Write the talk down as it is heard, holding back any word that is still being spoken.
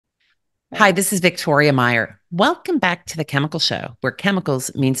Hi, this is Victoria Meyer. Welcome back to the Chemical Show, where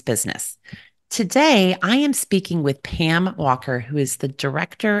chemicals means business. Today, I am speaking with Pam Walker, who is the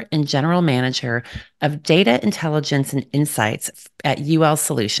Director and General Manager of Data Intelligence and Insights at UL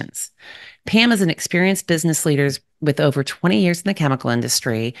Solutions. Pam is an experienced business leader with over 20 years in the chemical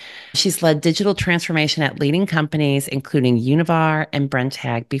industry. She's led digital transformation at leading companies, including Univar and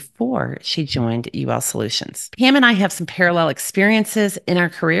Brenntag, before she joined UL Solutions. Pam and I have some parallel experiences in our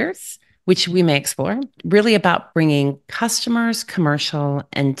careers, which we may explore, really about bringing customers, commercial,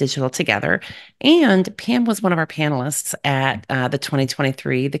 and digital together. And Pam was one of our panelists at the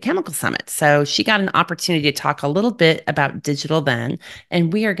 2023 The Chemical Summit. So she got an opportunity to talk a little bit about digital then,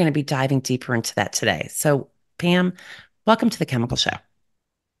 and we are going to be diving deeper into that today. So Pam, welcome to the Chemical Show.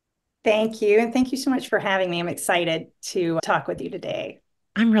 Thank you. And thank you so much for having me. I'm excited to talk with you today.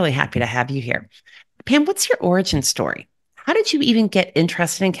 I'm really happy to have you here. Pam, what's your origin story? How did you even get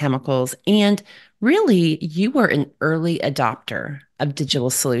interested in chemicals? And really, you were an early adopter of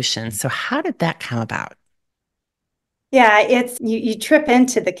digital solutions. So how did that come about? Yeah, it's you trip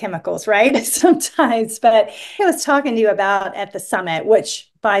into the chemicals, right? Sometimes, but I was talking to you about at the summit, which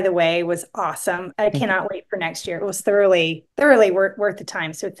by the way was awesome. I Thank you. cannot wait for next year. It was thoroughly worth the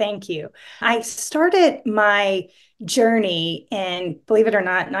time. So thank you. I started my journey in, believe it or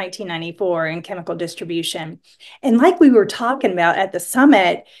not, 1994 in chemical distribution. And like we were talking about at the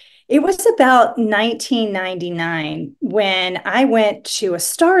summit, it was about 1999 when I went to a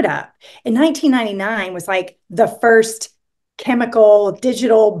startup. In 1999 was like the first chemical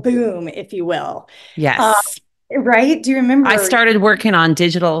digital boom, if you will. Uh, Yes. right? Do you I remember? started working on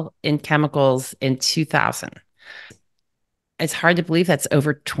digital in chemicals in 2000. It's hard to believe that's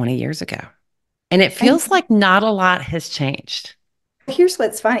over 20 years ago. And it feels like not a lot has changed. Here's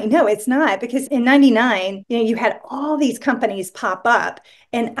what's funny. No, it's not because in 99, you had all these companies pop up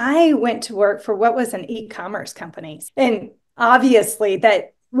and I went to work for what was an e-commerce company. And obviously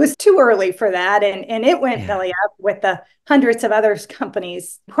that was too early for that. And it went Yeah. belly up with the hundreds of other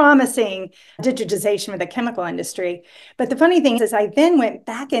companies promising digitization of the chemical industry. But the funny thing is I then went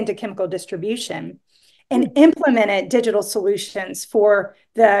back into chemical distribution Hmm. and implemented digital solutions for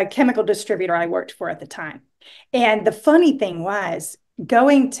the chemical distributor I worked for at the time. And the funny thing was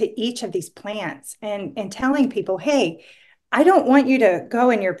going to each of these plants and telling people, hey, I don't want you to go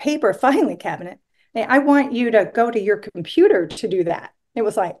in your paper filing cabinet. I want you to go to your computer to do that. It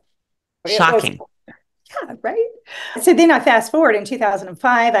was like, it was, Shocking. yeah, right. So then I fast forward in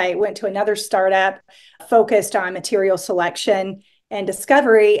 2005, I went to another startup focused on material selection and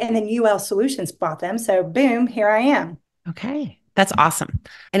discovery, and then UL Solutions bought them. So boom, here I am. Okay. That's awesome.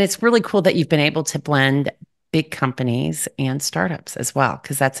 And it's really cool that you've been able to blend big companies and startups as well,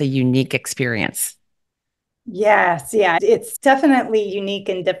 because that's a unique experience. Yes, yeah, it's definitely unique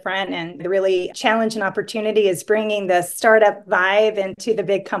and different. And the really challenge and opportunity is bringing the startup vibe into the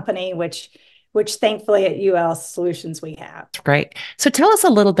big company, which thankfully at UL Solutions we have. Great. So tell us a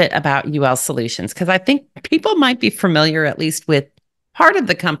little bit about UL Solutions, because I think people might be familiar at least with part of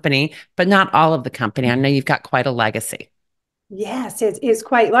the company, but not all of the company. I know you've got quite a legacy. Yes, it's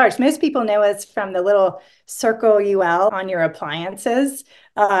quite large. Most people know us from the little circle UL on your appliances,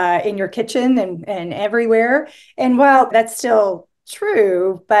 in your kitchen and everywhere. And while that's still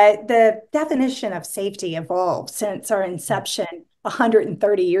true, but the definition of safety evolved since our inception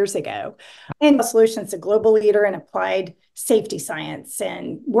 130 years ago. And Solutions, a global leader in applied safety science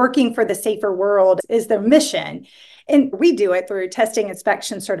and working for the safer world is their mission. And we do it through testing,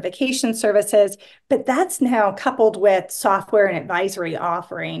 inspection, certification services, but that's now coupled with software and advisory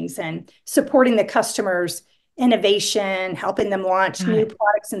offerings and supporting the customers' innovation, helping them launch Got new it.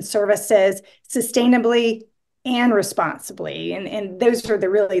 products and services sustainably and responsibly. And those are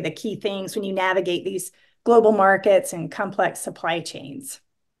really the key things when you navigate these global markets and complex supply chains.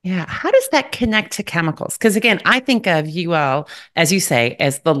 Yeah. How does that connect to chemicals? Because again, I think of UL, as you say,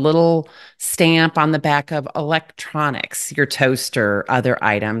 as the little stamp on the back of electronics, your toaster, other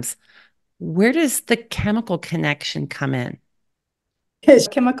items. Where does the chemical connection come in? Because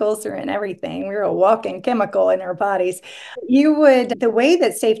chemicals are in everything. We're a walking chemical in our bodies. The way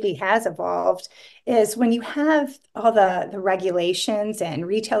that safety has evolved is when you have all the regulations and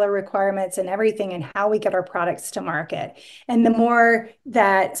retailer requirements and everything and how we get our products to market. And the more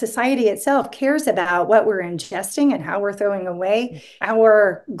that society itself cares about what we're ingesting and how we're throwing away,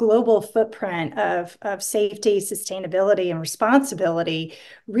 our global footprint of safety, sustainability, and responsibility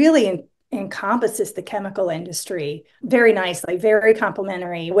really encompasses the chemical industry very nicely, very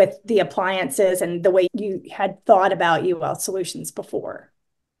complementary with the appliances and the way you had thought about UL Solutions before.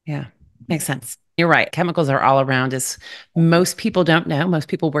 Yeah, makes sense. You're right. Chemicals are all around us. Most people don't know. Most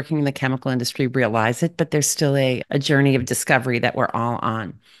people working in the chemical industry realize it, but there's still a journey of discovery that we're all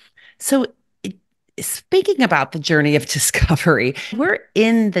on. So, it- speaking about the journey of discovery, we're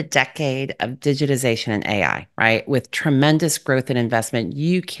in the decade of digitization and AI, right? With tremendous growth and investment.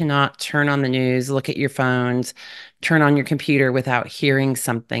 You cannot turn on the news, look at your phones, turn on your computer without hearing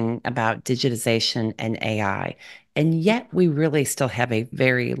something about digitization and AI. And yet, we really still have a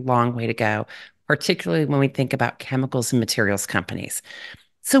very long way to go, particularly when we think about chemicals and materials companies.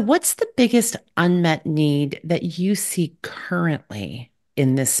 So, what's the biggest unmet need that you see currently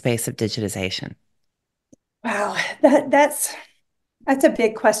in this space of digitization? Wow, that's a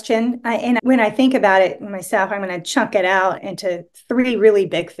big question. And when I think about it myself, I'm going to chunk it out into three really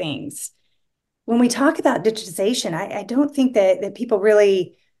big things. When we talk about digitization, I don't think that people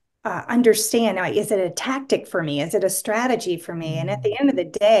really understand. Like, is it a tactic for me? Is it a strategy for me? And at the end of the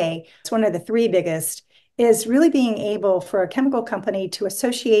day, it's one of the three biggest is really being able for a chemical company to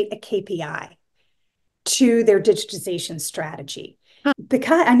associate a KPI to their digitization strategy. Huh.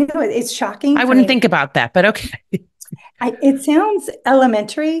 Because I know it's I shocking. I wouldn't mean, think about that, but okay. it sounds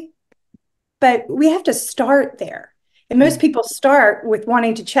elementary, but we have to start there. And most Mm, people start with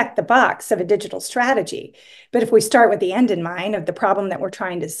wanting to check the box of a digital strategy. But if we start with the end in mind of the problem that we're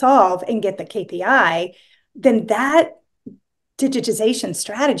trying to solve and get the KPI, then that digitization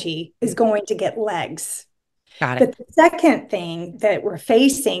strategy is going to get legs. got it. The second thing that we're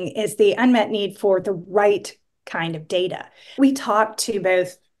facing is the unmet need for the right kind of data. We talk to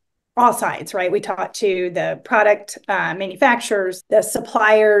both all sides, right? We talk to the product manufacturers, the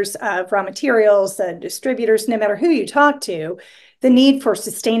suppliers of raw materials, the distributors, no matter who you talk to, the need for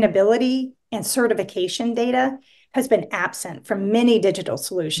sustainability and certification data has been absent from many digital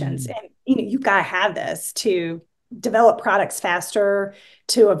solutions. Mm, And you've got to have this to develop products faster,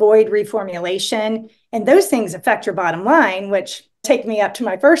 to avoid reformulation. And those things affect your bottom line, which take me up to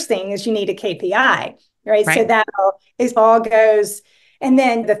my first thing is you need a KPI, right? So right. that all goes. And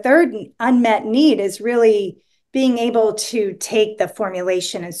then the third unmet need is really being able to take the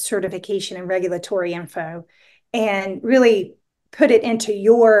formulation and certification and regulatory info and really put it into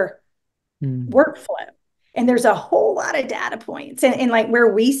your Mm, workflow. And there's a whole lot of data points. And like where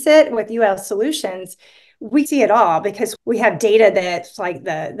we sit with UL Solutions, we see it all because we have data that's like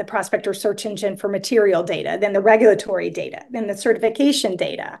the prospector search engine for material data, then the regulatory data, then the certification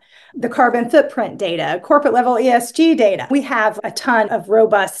data, the carbon footprint data, corporate level ESG data. We have a ton of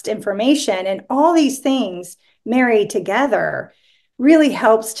robust information, and all these things married together really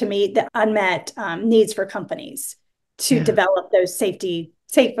helps to meet the unmet needs for companies to yeah. develop those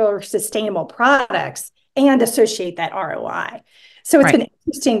safer, sustainable products and associate that ROI. So it's Right. been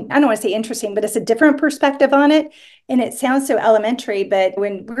interesting. I don't want to say interesting, but it's a different perspective on it. And it sounds so elementary, but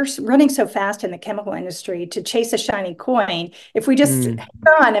when we're running so fast in the chemical industry to chase a shiny coin, if we just hang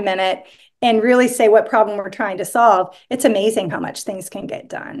Mm. on a minute and really say what problem we're trying to solve, it's amazing how much things can get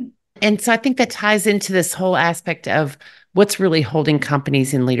done. And so I think that ties into this whole aspect of what's really holding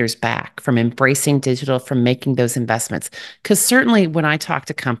companies and leaders back from embracing digital, from making those investments. Because certainly when I talk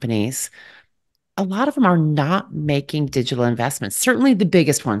to companies, a lot of them are not making digital investments. Certainly the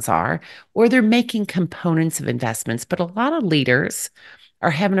biggest ones are, or they're making components of investments, but a lot of leaders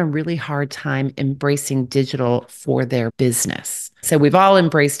are having a really hard time embracing digital for their business. So we've all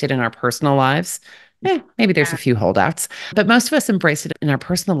embraced it in our personal lives. Maybe there's a few holdouts, but most of us embrace it in our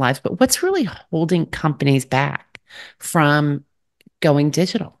personal lives. But what's really holding companies back from going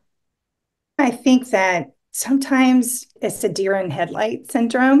digital? I think that sometimes it's a deer in headlight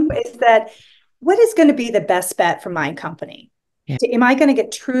syndrome, is that what is going to be the best bet for my company? Yeah. Am I going to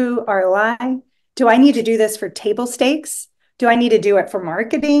get true ROI? Do I need to do this for table stakes? Do I need to do it for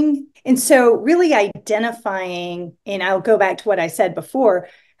marketing? And so, really identifying, and I'll go back to what I said before,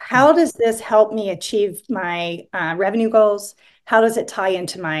 how does this help me achieve my revenue goals? How does it tie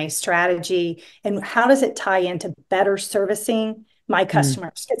into my strategy? And how does it tie into better servicing my Mm,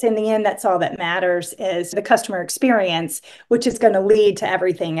 customers? Because in the end, that's all that matters is the customer experience, which is going to lead to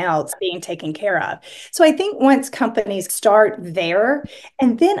everything else being taken care of. So I think once companies start there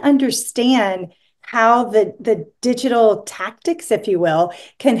and then understand how the digital tactics, if you will,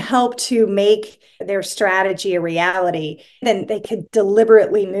 can help to make their strategy a reality, then they could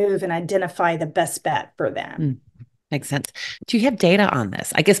deliberately move and identify the best bet for them. mm. Makes sense. Do you have data on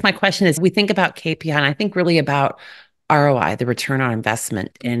this? I guess my question is we think about KPI and I think really about ROI, the return on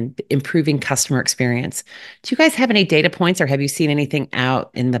investment, and improving customer experience. Do you guys have any data points or have you seen anything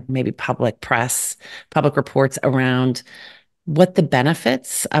out in the maybe public press, public reports around what the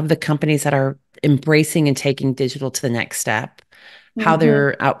benefits of the companies that are embracing and taking digital to the next step? how Mhm.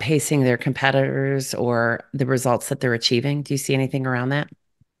 they're outpacing their competitors or the results that they're achieving? Do you see anything around that?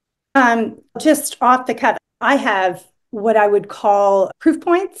 Just off the cuff, I have what I would call proof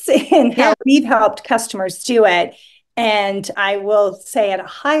points in how Yeah. we've helped customers do it. And I will say at a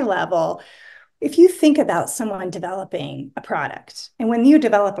high level, if you think about someone developing a product, and when you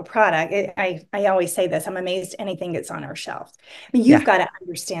develop a product, I always say this, I'm amazed anything that's on our shelves. I mean, you've Yeah. got to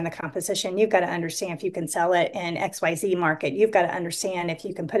understand the composition. You've got to understand if you can sell it in XYZ market. You've got to understand if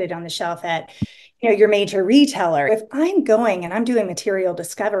you can put it on the shelf at, your major retailer. If I'm going and I'm doing material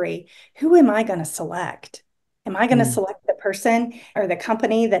discovery, who am I going to select? Am I going to Mm, select the person or the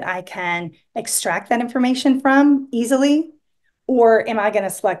company that I can extract that information from easily? Or am I going to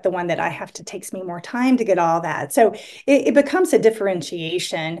select the one that I have to takes me more time to get all that? So it becomes a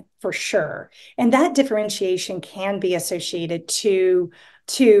differentiation for sure. And that differentiation can be associated to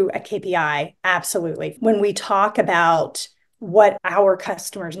a KPI, absolutely. When we talk about what our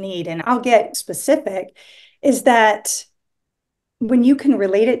customers need, and I'll get specific, is that when you can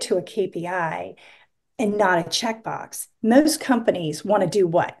relate it to a KPI and not a checkbox, most companies want to do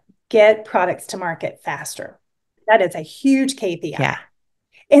what? Get products to market faster. That is a huge KPI. yeah.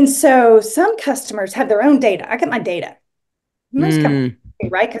 And so some customers have their own data. I get my data. Most companies,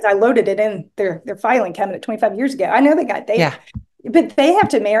 Mm, right? Because I loaded it in their filing cabinet 25 years ago. I know they got data, yeah. but they have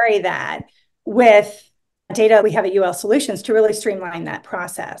to marry that with data we have at UL Solutions to really streamline that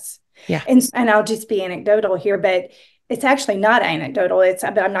process. Yeah. And I'll just be anecdotal here, but it's actually not anecdotal.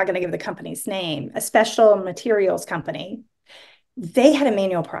 But I'm not going to give the company's name. A special materials company, they had a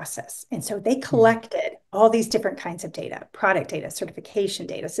manual process. And so they Mm, collected all these different kinds of data, product data, certification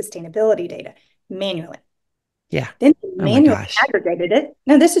data, sustainability data manually. yeah. Then they Oh my manually gosh. aggregated it.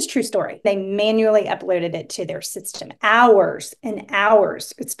 No, this is true story. They manually uploaded it to their system. Hours and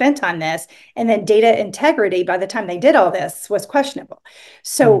hours spent on this. And then data integrity, by the time they did all this, was questionable.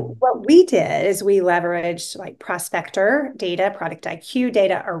 So Mm, what we did is we leveraged like prospector data, product IQ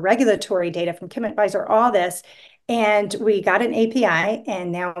data, or regulatory data from Kim Advisor, all this. And we got an API,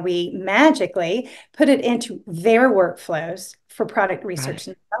 and now we magically put it into their workflows for product got it. research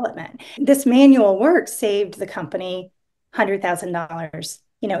and development. This manual work saved the company $100,000,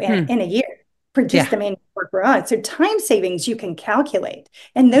 Hmm. in a year for just Yeah. the manual work we're on. So time savings you can calculate.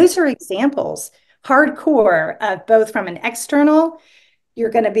 And those are examples, hardcore, of both from an external, you're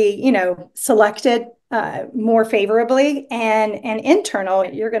going to be, selected more favorably, and internal,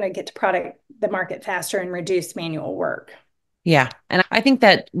 you're going to get to product the market faster and reduce manual work. Yeah. And I think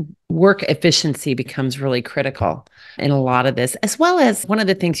that work efficiency becomes really critical in a lot of this, as well as one of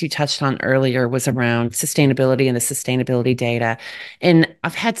the things you touched on earlier was around sustainability and the sustainability data. And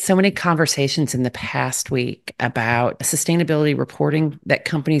I've had so many conversations in the past week about sustainability reporting that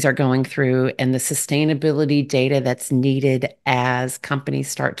companies are going through and the sustainability data that's needed as companies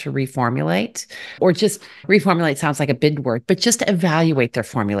start to reformulate, or just reformulate sounds like a big word, but just evaluate their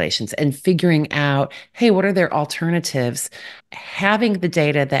formulations and figuring out, hey, what are their alternatives? Having the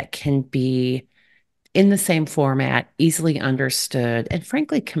data that can be in the same format, easily understood, and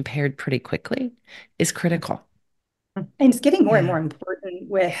frankly compared pretty quickly is critical. And it's getting more and Yeah. more important Yeah.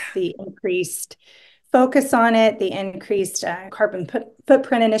 with the increased focus on it, the increased carbon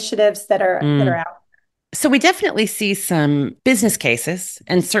footprint initiatives that are Mm. out. So we definitely see some business cases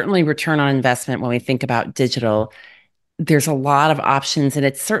and certainly return on investment when we think about digital. There's a lot of options and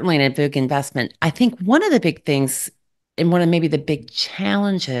it's certainly a big investment. I think one of the big things and one of maybe the big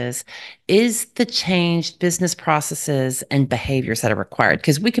challenges is the changed business processes and behaviors that are required.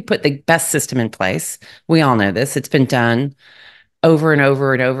 Because we could put the best system in place. We all know this, it's been done over and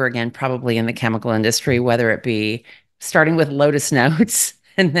over and over again, probably in the chemical industry, whether it be starting with Lotus Notes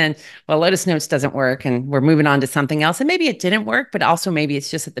and then, well, Lotus Notes doesn't work and we're moving on to something else. And maybe it didn't work, but also maybe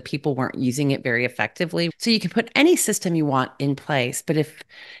it's just that the people weren't using it very effectively. So you can put any system you want in place, but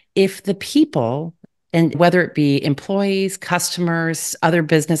if the people, and whether it be employees, customers, other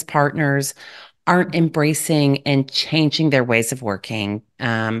business partners, aren't embracing and changing their ways of working,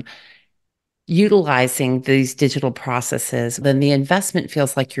 utilizing these digital processes, then the investment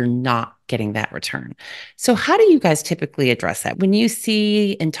feels like you're not getting that return. So, how do you guys typically address that? When you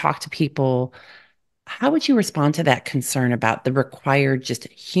see and talk to people, how would you respond to that concern about the required just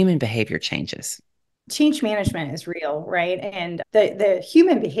human behavior changes? Change management is real, right? And the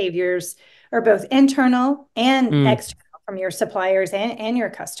human behaviors are both internal and Mm, external from your suppliers and your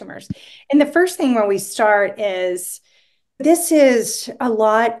customers. And the first thing where we start is This is a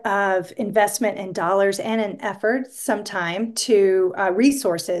lot of investment in dollars and an effort, some time to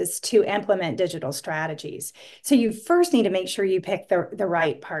resources to implement digital strategies. So you first need to make sure you pick the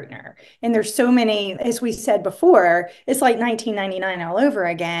right partner. And there's so many, as we said before, it's like 1999 all over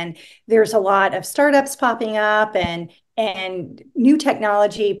again. There's a lot of startups popping up and new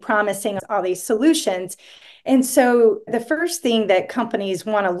technology promising all these solutions. And so the first thing that companies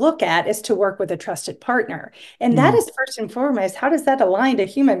want to look at is to work with a trusted partner. And that Mm, is first and foremost, how does that align to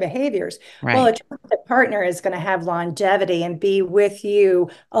human behaviors? Well, a right. trusted partner is going to have longevity and be with you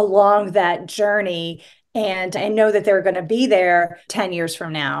along that journey and know that they're going to be there 10 years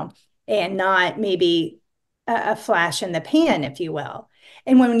from now and not maybe a flash in the pan, if you will.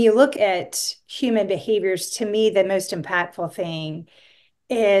 And when you look at human behaviors, to me, the most impactful thing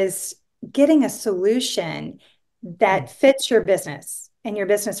is getting a solution that fits your business and your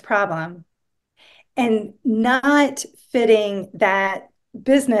business problem and not fitting that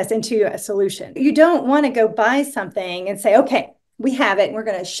business into a solution. You don't want to go buy something and say, okay, we have it and we're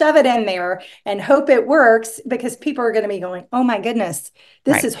going to shove it in there and hope it works because people are going to be going, oh my goodness,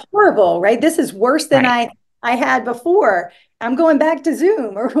 this Right. is horrible, right? This is worse than Right. I had before. I'm going back to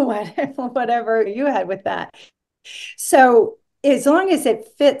Zoom or whatever you had with that. So as long as it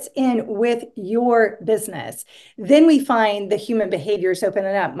fits in with your business, then we find the human behaviors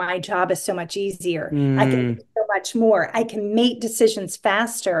opening up. My job is so much easier. I can do Mm, so much more. I can make decisions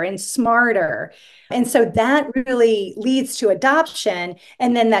faster and smarter. And so that really leads to adoption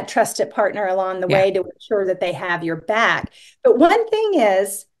and then that trusted partner along the yeah. way to ensure that they have your back. But one thing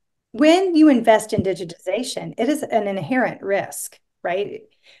is when you invest in digitization, it is an inherent risk, right?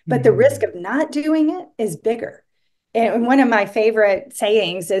 But the risk Mm, of not doing it is bigger. And one of my favorite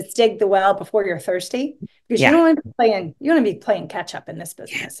sayings is dig the well before you're thirsty, because yeah. you don't want to be playing catch up in this Yeah.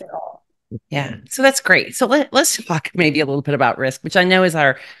 business at all. Yeah. So that's great. So let's talk maybe a little bit about risk, which I know is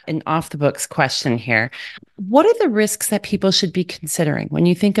our an off the books question here. What are the risks that people should be considering when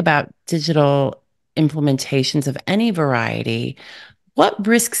you think about digital implementations of any variety? What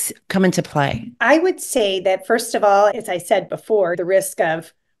risks come into play? I would say that, first of all, as I said before, the risk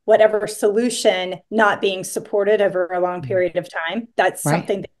of whatever solution not being supported over a long Mm, period of time, that's right.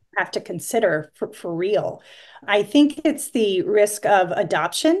 something that you have to consider for real. I think it's the risk of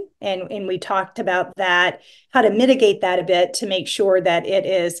adoption. And we talked about that, how to mitigate that a bit to make sure that it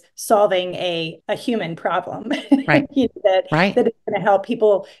is solving a human problem, Right. that Right. it's going to help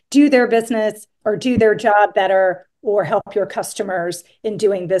people do their business or do their job better or help your customers in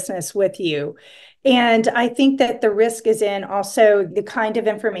doing business with you. And I think that the risk is in also the kind of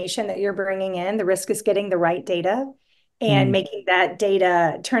information that you're bringing in. The risk is getting the right data and Mm. making that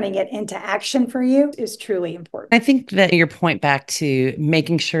data, turning it into action for you is truly important. I think that your point back to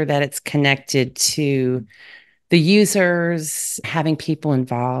making sure that it's connected to the users, having people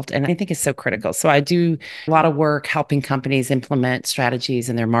involved, and I think is so critical. So I do a lot of work helping companies implement strategies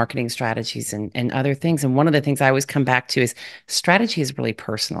and their marketing strategies and other things. And one of the things I always come back to is strategy is really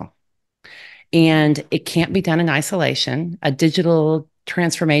personal and it can't be done in isolation. A digital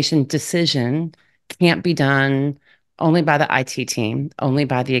transformation decision can't be done only by the IT team, only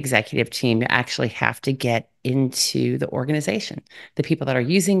by the executive team. You actually have to get into the organization, the people that are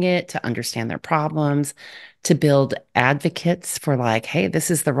using it to understand their problems, to build advocates for like, hey, this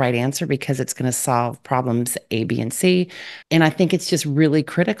is the right answer because it's going to solve problems A, B, and C. And I think it's just really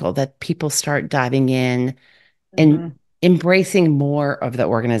critical that people start diving in and Mhm. embracing more of the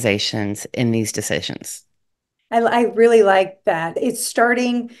organizations in these decisions. I really like that. It's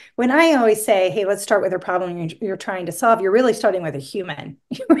starting when I always say, hey, let's start with a problem you're trying to solve. You're really starting with a human.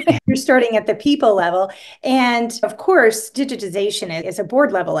 Yeah. You're starting at the people level. And of course, digitization is a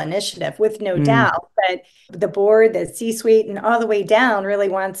board level initiative with no Mm, doubt. But the board, the C suite, and all the way down really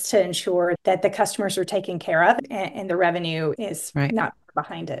wants to ensure that the customers are taken care of and the revenue is right. not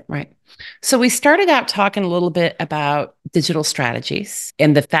behind it. Right. So we started out talking a little bit about digital strategies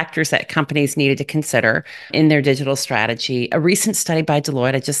and the factors that companies needed to consider in their digital strategy. A recent study by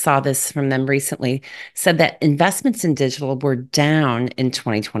Deloitte, I just saw this from them recently, said that investments in digital were down in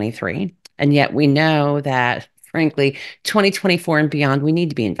 2023. And yet we know that, frankly, 2024 and beyond, we need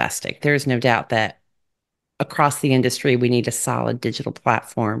to be investing. There's no doubt that across the industry, we need a solid digital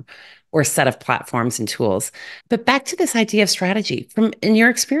platform or set of platforms and tools. But back to this idea of strategy, from in your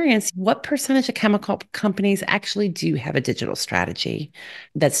experience, what percentage of chemical companies actually do have a digital strategy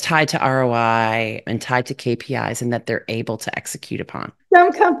that's tied to ROI and tied to KPIs and that they're able to execute upon?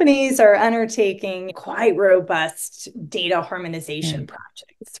 Some companies are undertaking quite robust data Yeah. harmonization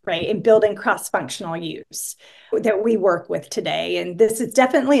projects, right? And building cross-functional use that we work with today. And this is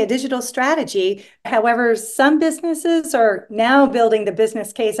definitely a digital strategy. However, some businesses are now building the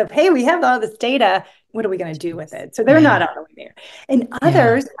business case of, hey, we have all this data. What are we going to do with it? So they're not Yeah. all the way there. And Yeah.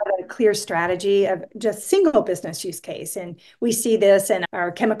 others have a clear strategy of just single business use case. And we see this in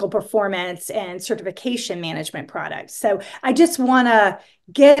our chemical performance and certification management products. So I just want to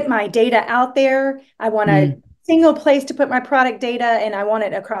get my data out there. I want a Mm. single place to put my product data, and I want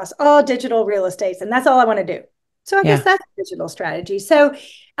it across all digital real estates. And that's all I want to do. So I guess Yeah. that's a digital strategy. So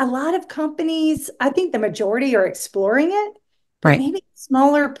a lot of companies, I think the majority are exploring it, but Right. maybe a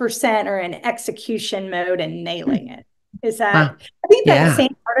smaller percent are in execution mode and nailing Hmm. it. Is that, Wow. I think that Yeah.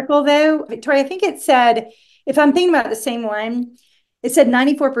 same article though, Victoria, I think it said, if I'm thinking about the same one, it said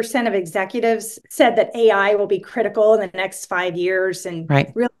 94% of executives said that AI will be critical in the next 5 years and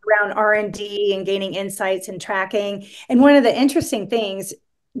Right. really around R&D and gaining insights and tracking. And one of the interesting things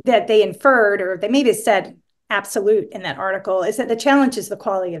that they inferred, or they maybe said absolute in that article, is that the challenge is the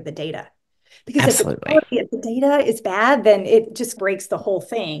quality of the data. Because if the Absolutely. quality of the data is bad, then it just breaks the whole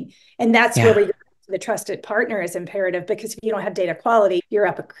thing. And that's where Yeah. we go to the trusted partner is imperative, because if you don't have data quality, you're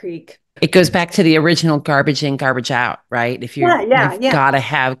up a creek. It goes back to the original garbage in, garbage out, right? If Yeah, yeah, you've yeah. got to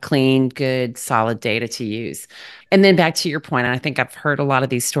have clean, good, solid data to use. And then back to your point, and I think I've heard a lot of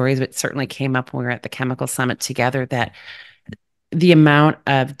these stories, but certainly came up when we were at the chemical summit together, that the amount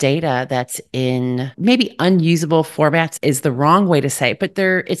of data that's in maybe unusable formats is the wrong way to say it, but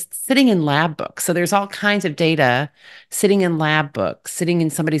it's sitting in lab books. So there's all kinds of data sitting in lab books, sitting in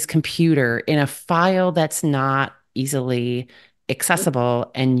somebody's computer in a file that's not easily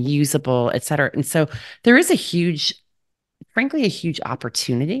accessible and usable, et cetera. And so there is frankly, a huge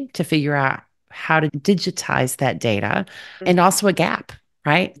opportunity to figure out how to digitize that data and also a gap,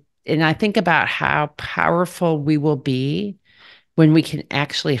 right? And I think about how powerful we will be when we can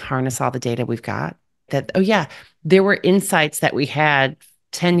actually harness all the data we've got. That, oh yeah, there were insights that we had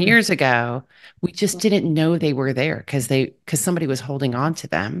 10 years ago. We just didn't know they were there because somebody was holding on to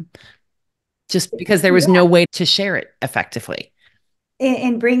them just because there was Yeah. no way to share it effectively.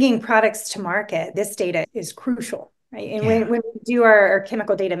 In bringing products to market, this data is crucial, right? And Yeah. when we do our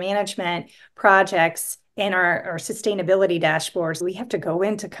chemical data management projects and our sustainability dashboards, we have to go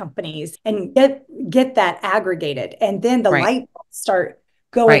into companies and get that aggregated. And then the Right. light bulbs start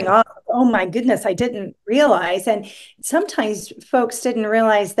going Right. off. Oh my goodness, I didn't realize. And sometimes folks didn't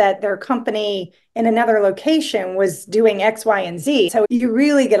realize that their company in another location was doing X, Y, and Z. So you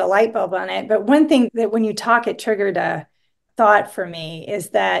really get a light bulb on it. But one thing that when you talk, it triggered a thought for me is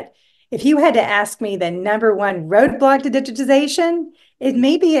that if you had to ask me the number one roadblock to digitization, it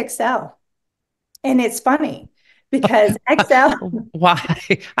may be Excel. And it's funny because Excel, Why?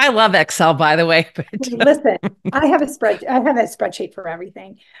 I love Excel, by the way, but listen, I have a spreadsheet for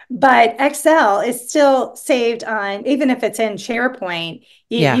everything, but Excel is still saved on, even if it's in SharePoint,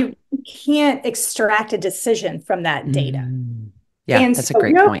 yeah. you can't extract a decision from that data. Mm. Yeah, And that's a so,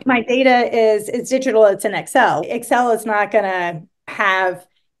 great nope, point. my data is digital, it's in Excel. Excel is not going to have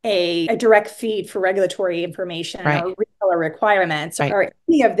a direct feed for regulatory information Right. or retailer requirements Right. or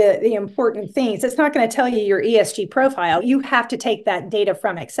any of the important things. It's not going to tell you your ESG profile. You have to take that data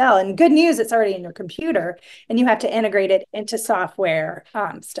from Excel. And good news, it's already in your computer and you have to integrate it into software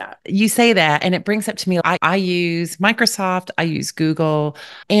stuff. You say that, and it brings up to me, I use Microsoft, I use Google,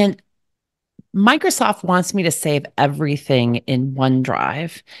 and Microsoft wants me to save everything in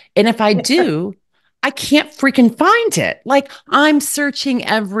OneDrive. And if I do, I can't freaking find it. Like I'm searching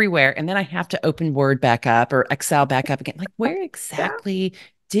everywhere. And then I have to open Word back up or Excel back up again. Like, where Yeah. exactly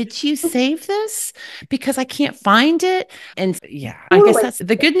did you save this? Because I can't find it. And yeah, I guess Totally. that's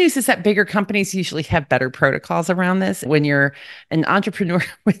the good news is that bigger companies usually have better protocols around this. When you're an entrepreneur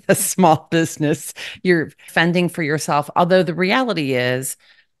with a small business, you're fending for yourself. Although the reality is,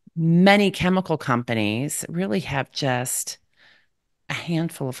 many chemical companies really have just a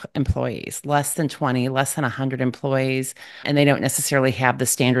handful of employees, less than 20, less than 100 employees, and they don't necessarily have the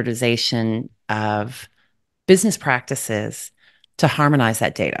standardization of business practices to harmonize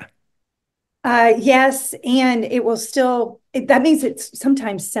that data. Yes, and it will still, that means it's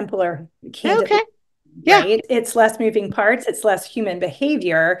sometimes simpler, Okay. candidly, Yeah. right? It's less moving parts, it's less human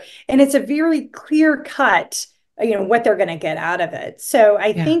behavior, and it's a very clear cut, what they're going to get out of it. So I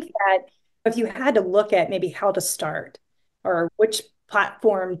Yeah. think that if you had to look at maybe how to start or which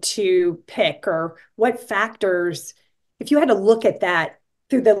platform to pick or what factors, if you had to look at that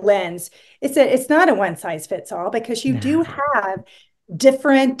through the lens, it's not a one size fits all because you do No. have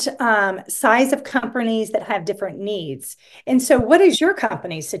different size of companies that have different needs. And so, what is your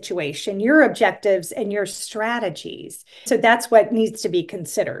company's situation, your objectives, and your strategies? So that's what needs to be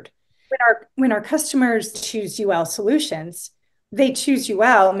considered. When our customers choose UL solutions, they choose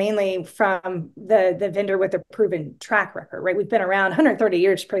UL mainly from the vendor with a proven track record, right? We've been around 130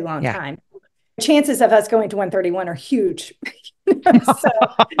 years, pretty long Yeah. time. Chances of us going to 131 are huge. So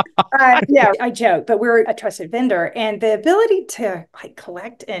yeah, I joke, but we're a trusted vendor, and the ability to like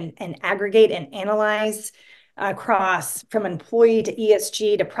collect and aggregate and analyze across from employee to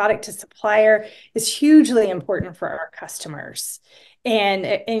ESG to product to supplier is hugely important for our customers.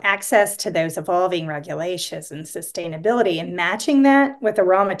 And access to those evolving regulations and sustainability and matching that with a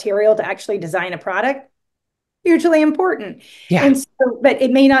raw material to actually design a product hugely important. Yeah. And so, but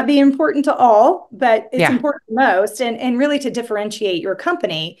it may not be important to all, but it's Yeah. important to most. And really to differentiate your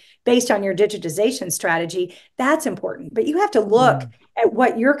company based on your digitization strategy, that's important. But you have to look Mm. at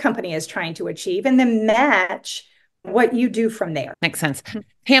what your company is trying to achieve and then match what you do from there. Makes sense.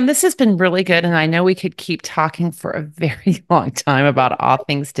 Pam, this has been really good. And I know we could keep talking for a very long time about all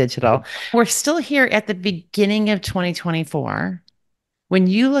things digital. We're still here at the beginning of 2024. When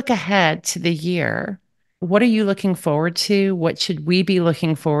you look ahead to the year, what are you looking forward to? What should we be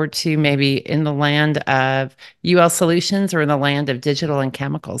looking forward to, maybe in the land of UL solutions or in the land of digital and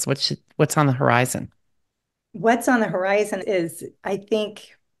chemicals? What's on the horizon? What's on the horizon is, I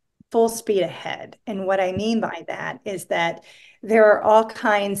think, full speed ahead. And what I mean by that is that there are all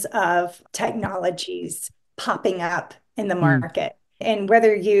kinds of technologies popping up in the Mm, market. And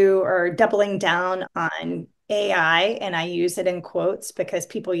whether you are doubling down on AI, and I use it in quotes because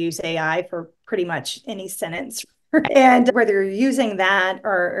people use AI for pretty much any sentence. And whether you're using that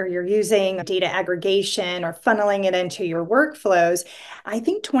or you're using data aggregation or funneling it into your workflows, I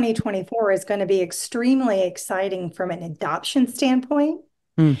think 2024 is going to be extremely exciting from an adoption standpoint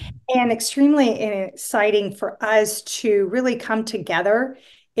mm, and extremely exciting for us to really come together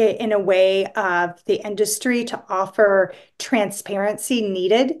in a way of the industry to offer transparency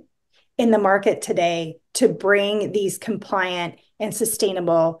needed in the market today to bring these compliant and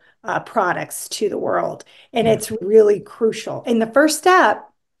sustainable products to the world. And yeah. it's really crucial. And the first step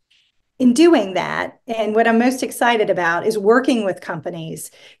in doing that, and what I'm most excited about, is working with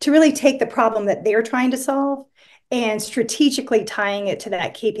companies to really take the problem that they're trying to solve and strategically tying it to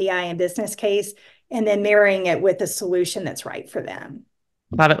that KPI and business case, and then marrying it with a solution that's right for them.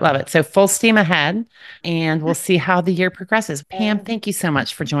 Love it. Love it. So full steam ahead, and we'll see how the year progresses. Pam, thank you so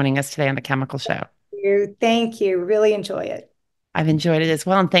much for joining us today on the Chemical Show. Thank you. Really enjoy it. I've enjoyed it as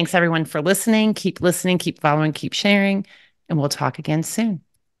well. And thanks everyone for listening. Keep listening, keep following, keep sharing, and we'll talk again soon.